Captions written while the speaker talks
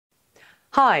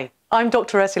Hi, I'm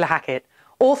Dr Ursula Hackett,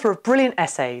 author of Brilliant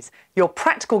Essays, your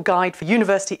practical guide for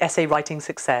university essay writing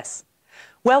success.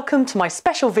 Welcome to my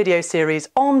special video series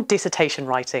on dissertation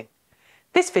writing.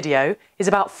 This video is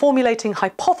about formulating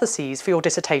hypotheses for your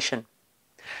dissertation.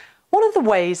 One of the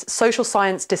ways social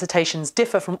science dissertations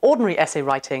differ from ordinary essay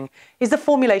writing is the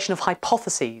formulation of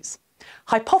hypotheses.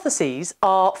 Hypotheses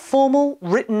are formal,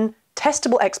 written,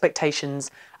 testable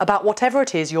expectations about whatever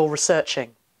it is you're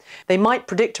researching. They might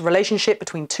predict a relationship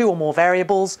between two or more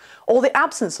variables, or the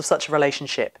absence of such a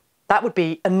relationship. That would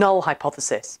be a null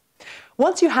hypothesis.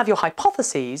 Once you have your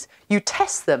hypotheses, you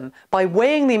test them by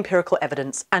weighing the empirical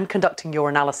evidence and conducting your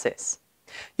analysis.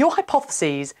 Your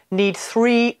hypotheses need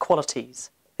three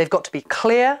qualities. They've got to be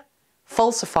clear,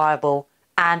 falsifiable,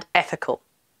 and ethical.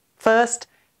 First,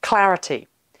 clarity.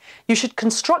 You should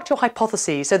construct your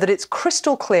hypotheses so that it's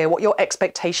crystal clear what your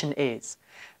expectation is.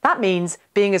 That means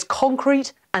being as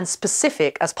concrete and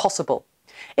specific as possible.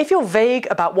 If you're vague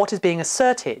about what is being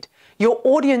asserted, your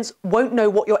audience won't know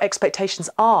what your expectations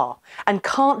are and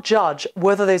can't judge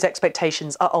whether those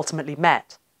expectations are ultimately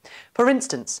met. For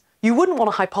instance, you wouldn't want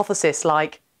a hypothesis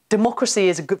like, democracy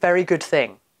is a very good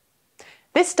thing.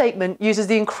 This statement uses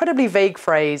the incredibly vague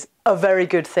phrase, a very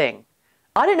good thing.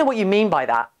 I don't know what you mean by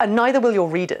that, and neither will your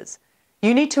readers.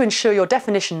 You need to ensure your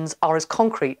definitions are as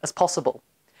concrete as possible.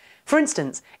 For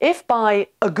instance, if by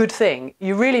a good thing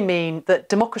you really mean that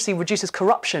democracy reduces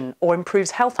corruption or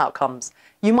improves health outcomes,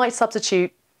 you might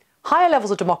substitute higher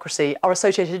levels of democracy are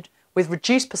associated with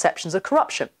reduced perceptions of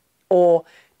corruption, or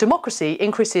democracy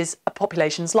increases a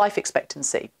population's life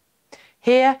expectancy.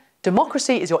 Here,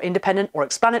 democracy is your independent or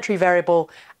explanatory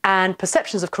variable, and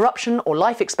perceptions of corruption or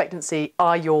life expectancy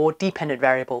are your dependent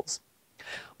variables.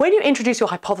 When you introduce your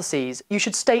hypotheses, you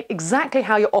should state exactly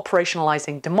how you're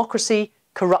operationalizing democracy,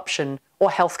 corruption, or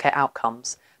healthcare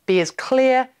outcomes. Be as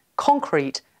clear,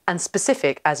 concrete, and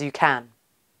specific as you can.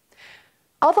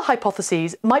 Other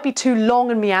hypotheses might be too long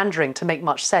and meandering to make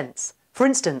much sense. For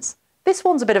instance, this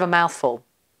one's a bit of a mouthful.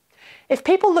 If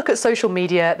people look at social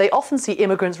media, they often see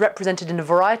immigrants represented in a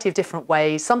variety of different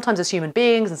ways, sometimes as human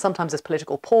beings and sometimes as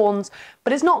political pawns,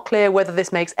 but it's not clear whether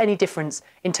this makes any difference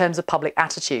in terms of public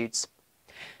attitudes.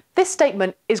 This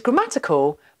statement is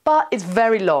grammatical, but it's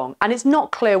very long and it's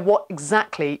not clear what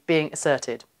exactly being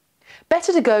asserted.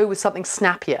 Better to go with something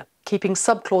snappier, keeping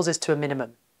subclauses to a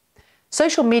minimum.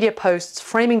 Social media posts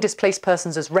framing displaced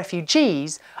persons as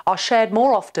refugees are shared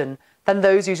more often than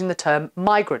those using the term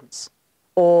migrants.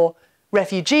 Or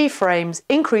refugee frames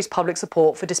increase public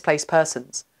support for displaced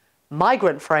persons.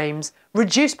 Migrant frames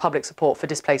reduce public support for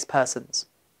displaced persons.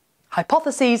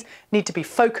 Hypotheses need to be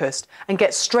focused and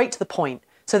get straight to the point,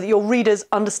 so that your readers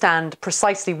understand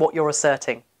precisely what you're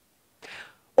asserting.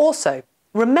 Also,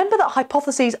 remember that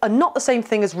hypotheses are not the same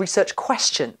thing as research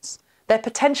questions. They're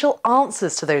potential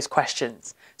answers to those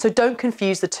questions, so don't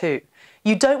confuse the two.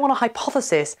 You don't want a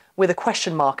hypothesis with a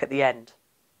question mark at the end.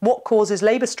 What causes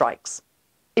labour strikes?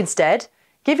 Instead,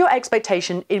 give your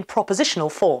expectation in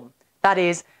propositional form, that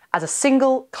is, as a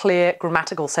single, clear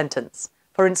grammatical sentence.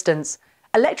 For instance,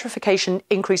 electrification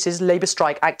increases labour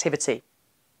strike activity.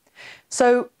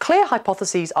 So, clear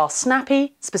hypotheses are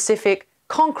snappy, specific,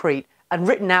 concrete, and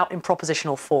written out in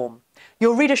propositional form.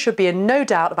 Your reader should be in no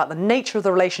doubt about the nature of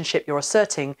the relationship you're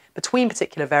asserting between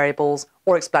particular variables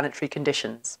or explanatory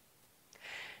conditions.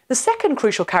 The second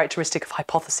crucial characteristic of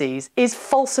hypotheses is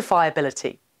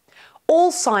falsifiability.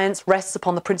 All science rests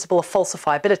upon the principle of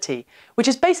falsifiability, which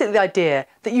is basically the idea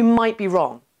that you might be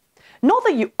wrong. Not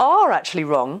that you are actually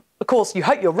wrong, of course you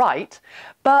hope you're right,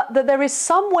 but that there is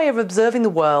some way of observing the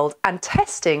world and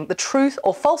testing the truth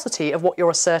or falsity of what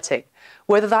you're asserting,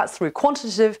 whether that's through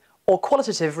quantitative or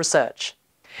qualitative research.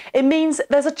 It means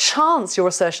there's a chance your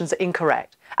assertions are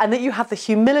incorrect and that you have the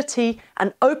humility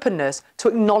and openness to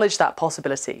acknowledge that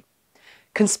possibility.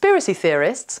 Conspiracy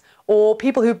theorists, or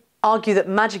people who argue that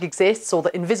magic exists or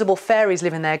that invisible fairies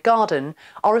live in their garden,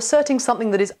 are asserting something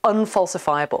that is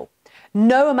unfalsifiable.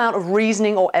 No amount of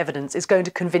reasoning or evidence is going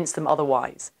to convince them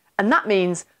otherwise, and that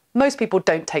means most people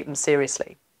don't take them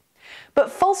seriously. But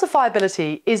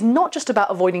falsifiability is not just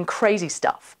about avoiding crazy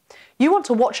stuff. You want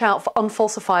to watch out for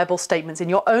unfalsifiable statements in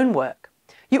your own work.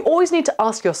 You always need to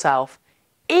ask yourself,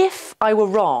 if I were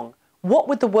wrong, what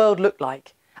would the world look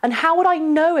like? And how would I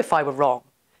know if I were wrong?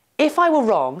 If I were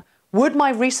wrong, would my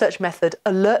research method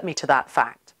alert me to that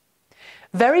fact?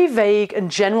 Very vague and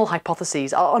general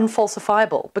hypotheses are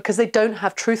unfalsifiable because they don't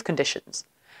have truth conditions.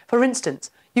 For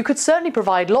instance, you could certainly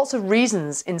provide lots of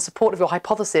reasons in support of your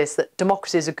hypothesis that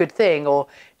democracy is a good thing or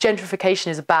gentrification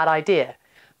is a bad idea.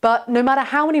 But no matter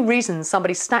how many reasons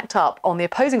somebody stacked up on the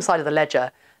opposing side of the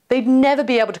ledger, They'd never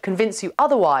be able to convince you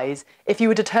otherwise if you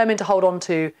were determined to hold on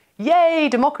to "yay,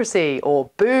 democracy" or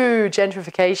 "boo,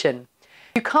 gentrification."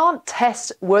 You can't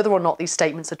test whether or not these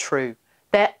statements are true.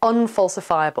 They're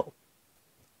unfalsifiable.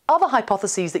 Other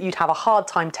hypotheses that you'd have a hard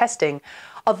time testing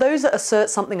are those that assert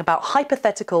something about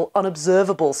hypothetical,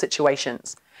 unobservable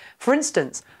situations. For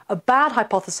instance, a bad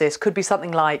hypothesis could be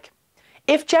something like,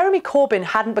 if Jeremy Corbyn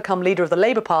hadn't become leader of the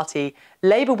Labour Party,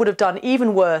 Labour would have done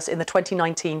even worse in the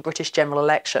 2019 British general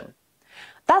election.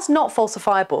 That's not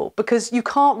falsifiable because you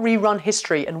can't rerun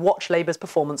history and watch Labour's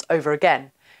performance over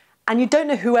again. And you don't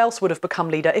know who else would have become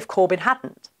leader if Corbyn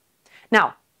hadn't.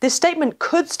 Now, this statement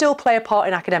could still play a part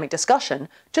in academic discussion,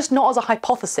 just not as a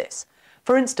hypothesis.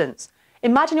 For instance,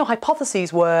 imagine your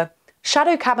hypotheses were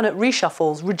shadow cabinet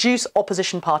reshuffles reduce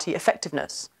opposition party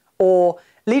effectiveness, or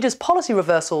leaders' policy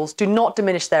reversals do not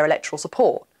diminish their electoral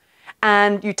support.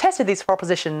 And you tested these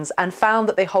propositions and found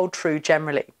that they hold true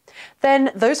generally.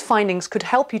 Then those findings could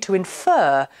help you to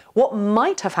infer what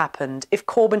might have happened if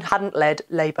Corbyn hadn't led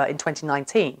Labour in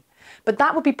 2019. But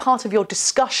that would be part of your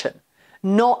discussion,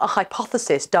 not a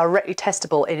hypothesis directly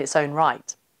testable in its own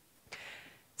right.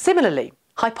 Similarly,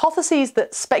 hypotheses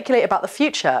that speculate about the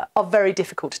future are very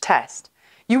difficult to test.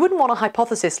 You wouldn't want a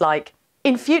hypothesis like,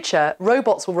 in future,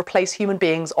 robots will replace human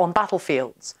beings on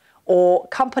battlefields, or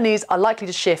companies are likely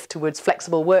to shift towards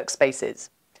flexible workspaces.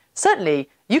 Certainly,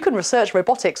 you can research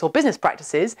robotics or business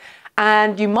practices,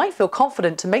 and you might feel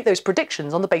confident to make those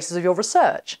predictions on the basis of your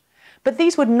research. But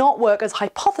these would not work as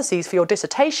hypotheses for your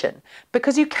dissertation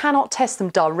because you cannot test them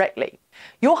directly.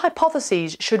 Your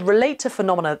hypotheses should relate to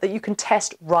phenomena that you can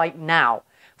test right now.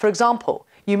 For example,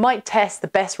 you might test the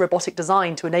best robotic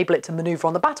design to enable it to maneuver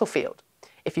on the battlefield.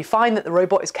 If you find that the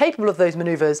robot is capable of those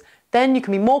maneuvers, then you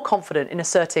can be more confident in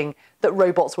asserting that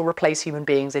robots will replace human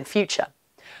beings in future.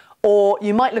 Or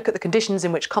you might look at the conditions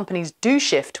in which companies do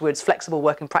shift towards flexible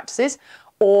working practices,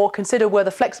 or consider whether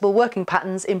flexible working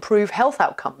patterns improve health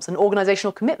outcomes and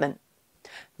organisational commitment.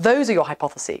 Those are your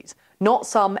hypotheses, not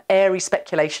some airy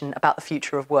speculation about the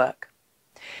future of work.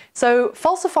 So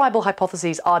falsifiable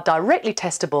hypotheses are directly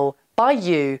testable by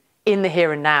you in the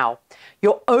here and now.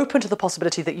 You're open to the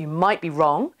possibility that you might be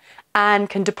wrong and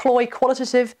can deploy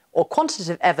qualitative or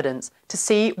quantitative evidence to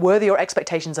see whether your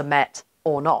expectations are met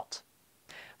or not.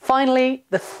 Finally,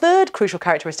 the third crucial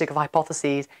characteristic of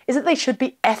hypotheses is that they should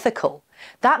be ethical.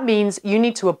 That means you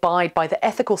need to abide by the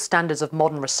ethical standards of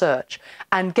modern research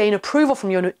and gain approval from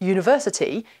your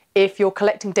university if you're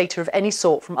collecting data of any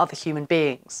sort from other human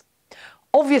beings.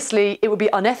 Obviously, it would be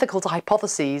unethical to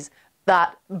hypotheses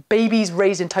that babies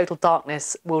raised in total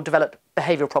darkness will develop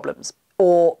behavioural problems,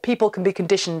 or people can be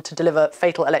conditioned to deliver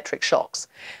fatal electric shocks,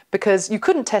 because you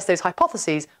couldn't test those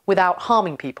hypotheses without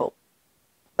harming people.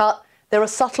 But there are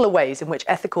subtler ways in which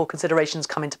ethical considerations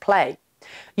come into play.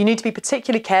 You need to be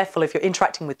particularly careful if you're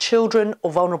interacting with children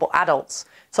or vulnerable adults,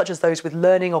 such as those with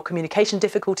learning or communication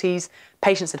difficulties,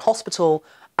 patients in hospital,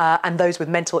 and those with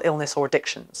mental illness or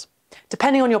addictions.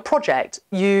 Depending on your project,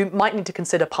 you might need to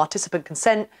consider participant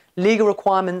consent, legal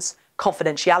requirements,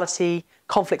 confidentiality,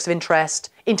 conflicts of interest,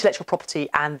 intellectual property,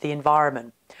 and the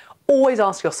environment. Always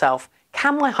ask yourself,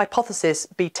 can my hypothesis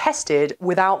be tested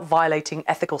without violating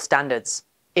ethical standards?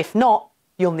 If not,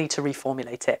 you'll need to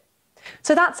reformulate it.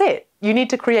 So that's it. You need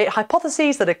to create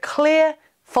hypotheses that are clear,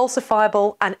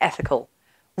 falsifiable, and ethical.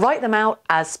 Write them out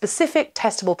as specific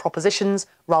testable propositions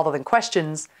rather than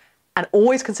questions, and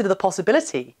always consider the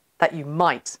possibility that you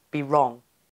might be wrong.